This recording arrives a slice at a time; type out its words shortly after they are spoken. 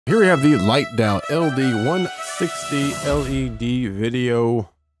Here we have the Lightdow LD-160 LED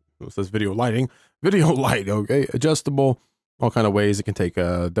video. It says video lighting. Video light, okay? Adjustable, all kind of ways. It can take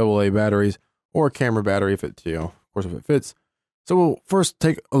AA batteries or a camera battery if it, of course, if it fits. So we'll first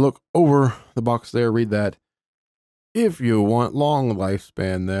take a look over the box there. Read that. If you want long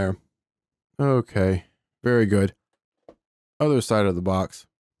lifespan there. Okay, very good. Other side of the box.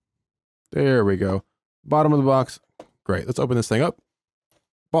 There we go. Bottom of the box. Great. Let's open this thing up.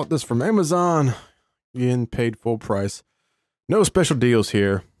 Bought this from Amazon. Again, paid full price. No special deals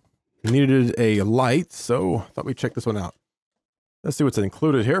here. Needed a light, so thought we'd check this one out. Let's see what's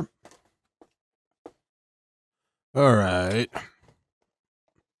included here. All right.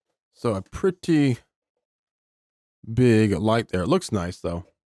 So a pretty big light there. It looks nice though.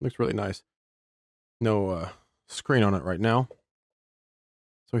 Looks really nice. No screen on it right now.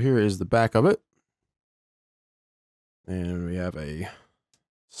 So here is the back of it. And we have a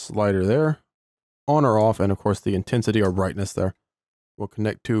slider there, on or off, and of course the intensity or brightness there will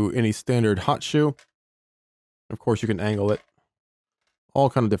connect to any standard hot shoe. Of course you can angle it, all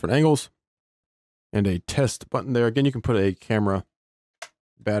kind of different angles, and a test button there. Again, you can put a camera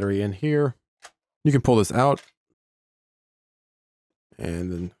battery in here. You can pull this out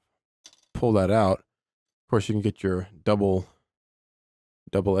and then pull that out. Of course you can get your double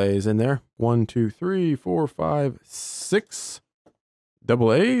A's in there. 1, 2, 3, 4, 5, 6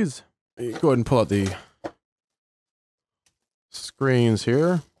 double A's. Go ahead and pull out the screens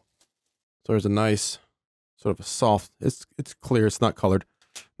here. So there's a nice sort of a soft, it's clear, it's not colored.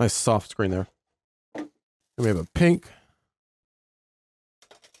 Nice soft screen there. And we have a pink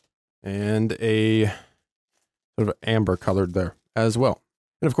and a sort of amber colored there as well.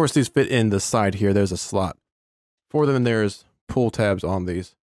 And of course these fit in the side here. There's a slot for them, and there's pull tabs on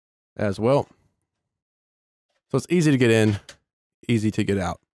these as well. So it's easy to get in, easy to get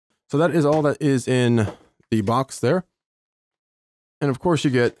out. So that is all that is in the box there. And of course you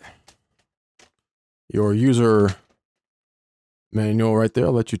get your user manual right there.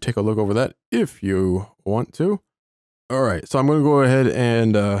 I'll let you take a look over that if you want to. All right, so I'm going to go ahead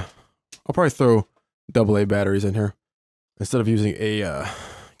and I'll probably throw AA batteries in here instead of using a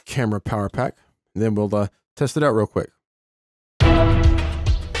camera power pack. And then we'll test it out real quick.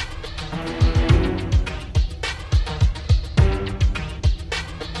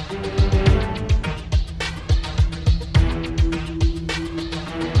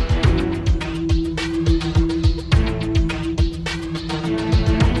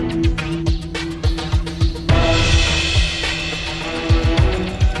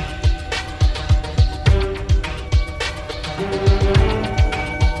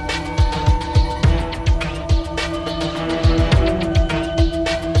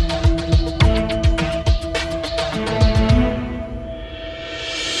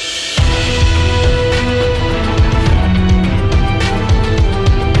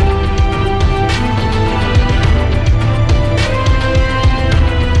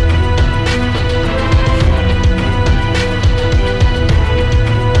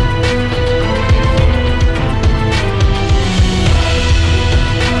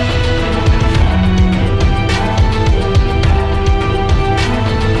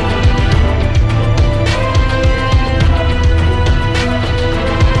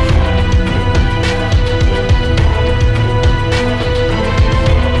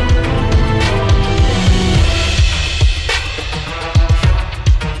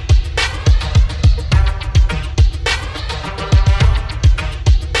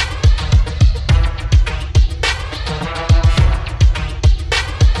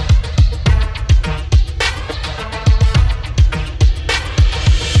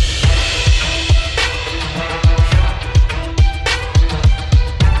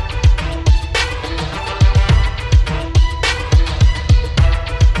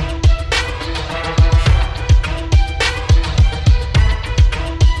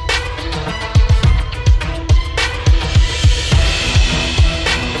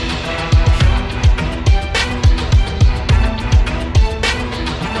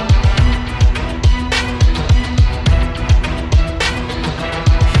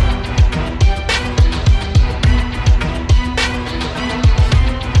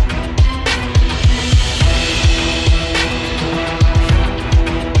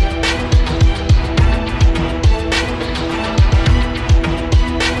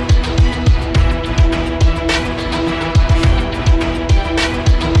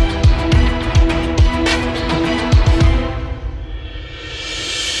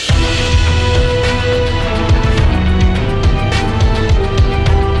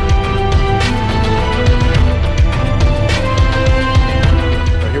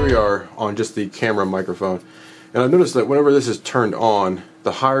 on just the camera microphone. And I've noticed that whenever this is turned on,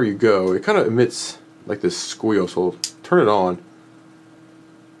 the higher you go, it kind of emits like this squeal. So we'll turn it on.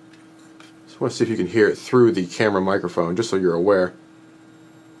 So I want to see if you can hear it through the camera microphone, just so you're aware.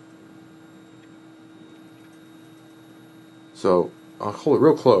 So I'll hold it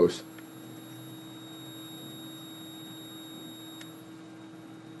real close.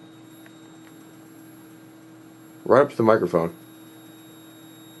 Right up to the microphone.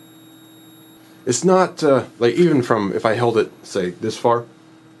 It's not like, even from, if I held it, say, this far,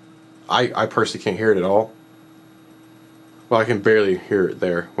 I personally can't hear it at all. Well, I can barely hear it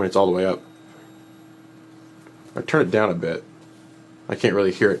there when it's all the way up. I turn it down a bit, I can't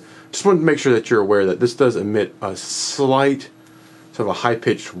really hear it. Just want to make sure that you're aware that this does emit a slight, sort of a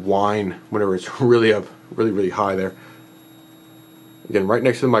high-pitched whine whenever it's really up, really high there. Again, right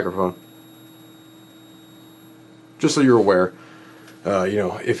next to the microphone. Just so you're aware, you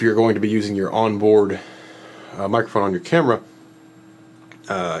know, if you're going to be using your onboard microphone on your camera,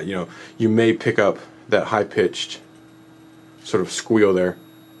 you know, you may pick up that high-pitched sort of squeal there.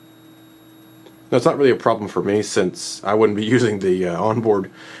 Now, it's not really a problem for me, since I wouldn't be using the onboard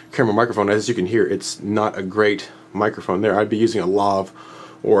camera microphone. As you can hear, it's not a great microphone there. I'd be using a lav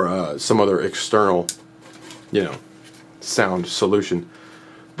or some other external, you know, sound solution.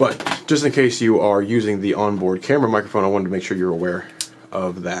 But just in case you are using the onboard camera microphone, I wanted to make sure you're aware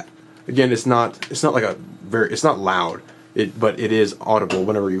of that. Again, it's not like a it's not loud, but it is audible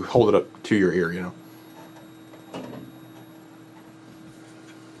whenever you hold it up to your ear, you know.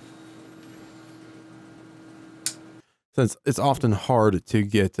 Since it's often hard to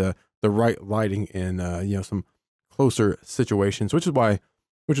get the right lighting in you know, some closer situations, which is why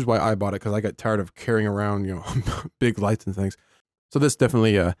I bought it, because I got tired of carrying around, you know, big lights and things. So this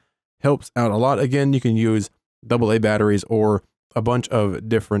definitely helps out a lot. Again, you can use AA batteries or a bunch of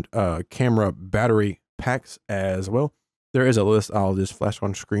different camera battery packs as well. There is a list I'll just flash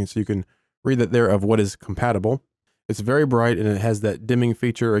on screen so you can read that there of what is compatible. It's very bright and it has that dimming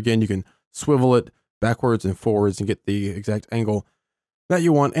feature. Again, you can swivel it backwards and forwards and get the exact angle that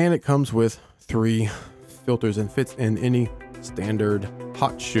you want, and it comes with 3 filters and fits in any standard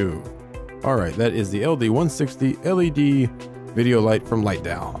hot shoe. All right, that is the LD-160 LED video light from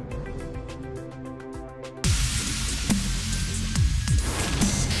Lightdow.